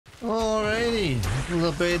Alrighty, a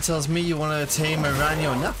little bird tells me you want to tame a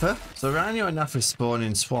Rhyniognatha. So Rhyniognatha spawn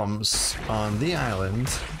in swamps on the island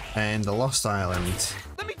and the Lost Island.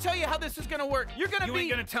 Let me tell you how this is gonna work. You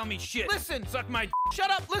ain't gonna tell me shit. Listen. Suck my d.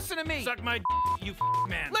 Shut up. Listen to me. Suck my d, you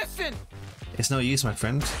man. Listen. It's no use, my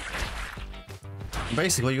friend.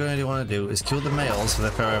 Basically, what you're going to want to do is kill the males for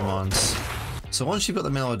their pheromones. So once you've got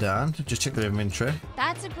the male down, just check their inventory.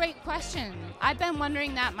 That's a great question. I've been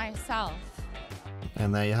wondering that myself.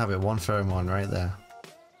 And there you have it, one pheromone right there.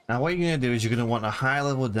 Now what you're going to do is you're going to want a high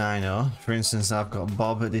level dino. For instance, I've got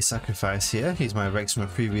Bob the Sacrifice here. He's my Rex from a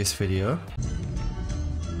previous video.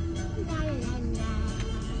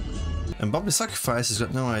 And Bob the Sacrifice has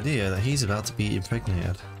got no idea that he's about to be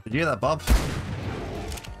impregnated. Did you hear that, Bob?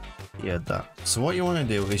 You heard that. So what you want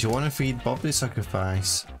to do is you want to feed Bob the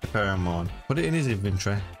Sacrifice a pheromone. Put it in his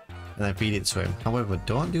inventory and then feed it to him. However,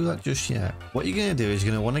 don't do that just yet. What you're going to do is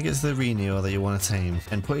you're going to want to get to the Rhino that you want to tame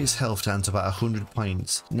and put his health down to about 100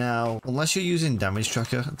 points. Now, unless you're using damage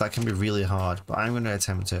tracker, that can be really hard, but I'm going to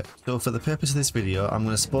attempt it. So for the purpose of this video, I'm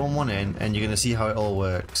going to spawn one in and you're going to see how it all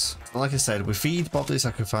works. Like I said, we feed Bob the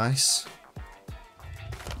Sacrifice.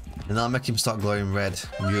 And that'll make him start glowing red.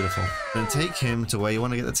 Beautiful. Then take him to where you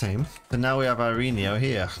want to get the tame. So now we have our Rhino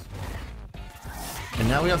here. And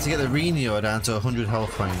now we have to get the Rhino down to 100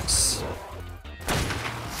 health points.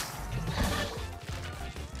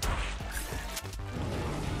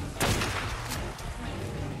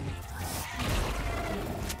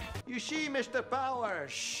 You see, Mr.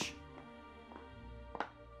 Powers,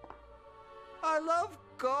 I love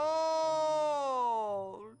gold.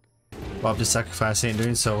 Bob the Sacrifice ain't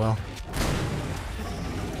doing so well.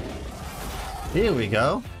 Here we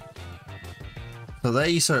go. So there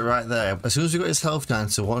you saw it right there. As soon as we got his health down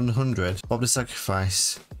to 100, Bob the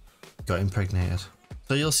Sacrifice got impregnated.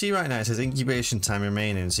 So you'll see right now it says incubation time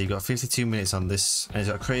remaining. So you've got 52 minutes on this and he's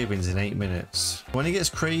got cravings in 8 minutes. When he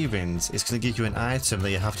gets cravings, it's going to give you an item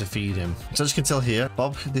that you have to feed him. So as you can tell here,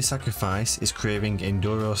 Bob the Sacrifice is craving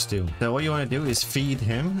Enduro Stew. So what you want to do is feed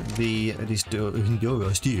him this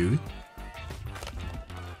Enduro Stew.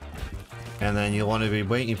 And then you'll want to be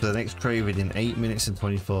waiting for the next craving in 8 minutes and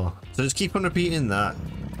 24. So just keep on repeating that.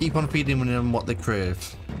 Keep on feeding them what they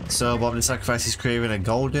crave. So Bob the Sacrifice is craving a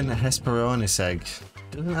golden Hesperornis egg.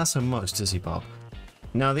 Doesn't ask so much, does he, Bob?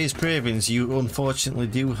 Now these cravings you unfortunately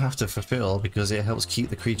do have to fulfill because it helps keep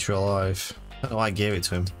the creature alive. I don't know why I gave it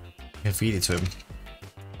to him. I can feed it to him.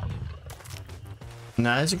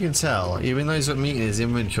 Now as you can tell, even though he's got meat in his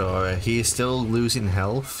inventory, he is still losing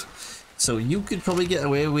health. So you could probably get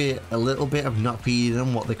away with a little bit of not feeding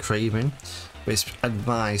them what they're craving, but it's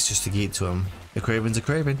advised just to give it to them. The craving's a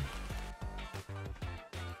craving.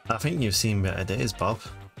 I think you've seen better days, Bob.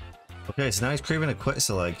 Okay, so now he's craving a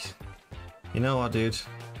Quetzal egg. You know what, dude?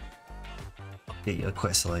 I'll get you a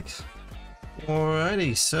Quetzal egg.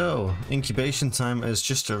 Alrighty, so incubation time has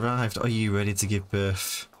just arrived. Are you ready to give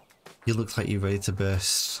birth? You look like you're ready to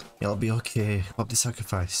burst. It'll be okay. Bob the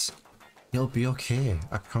Sacrifice. You'll be okay,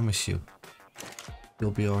 I promise you.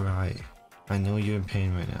 You'll be alright. I know you're in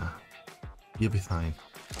pain right now. You'll be fine.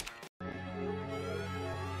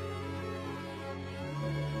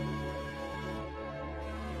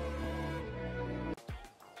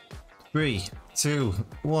 Three, two,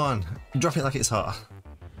 one. Drop it like it's hot.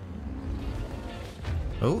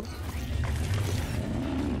 Oh.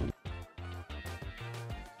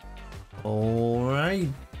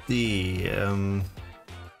 Alrighty.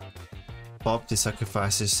 Bob the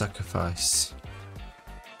Sacrifice's sacrifice.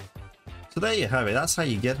 So there you have it, that's how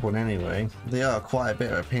you get one anyway. They are quite a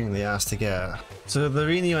bit of a pain in the ass to get. So the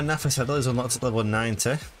Rhyniognatha saddle is unlocked at level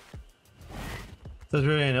 90. Does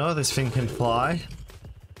really know this thing can fly.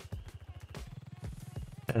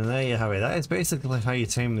 And there you have it, that is basically how you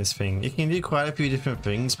tame this thing. You can do quite a few different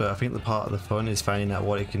things, but I think the part of the fun is finding out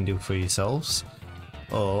what it can do for yourselves.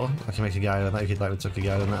 Or I can make a guide on that if you'd like to take a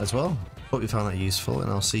guide on that as well. Hope you found that useful, and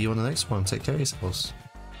I'll see you on the next one. Take care of yourselves.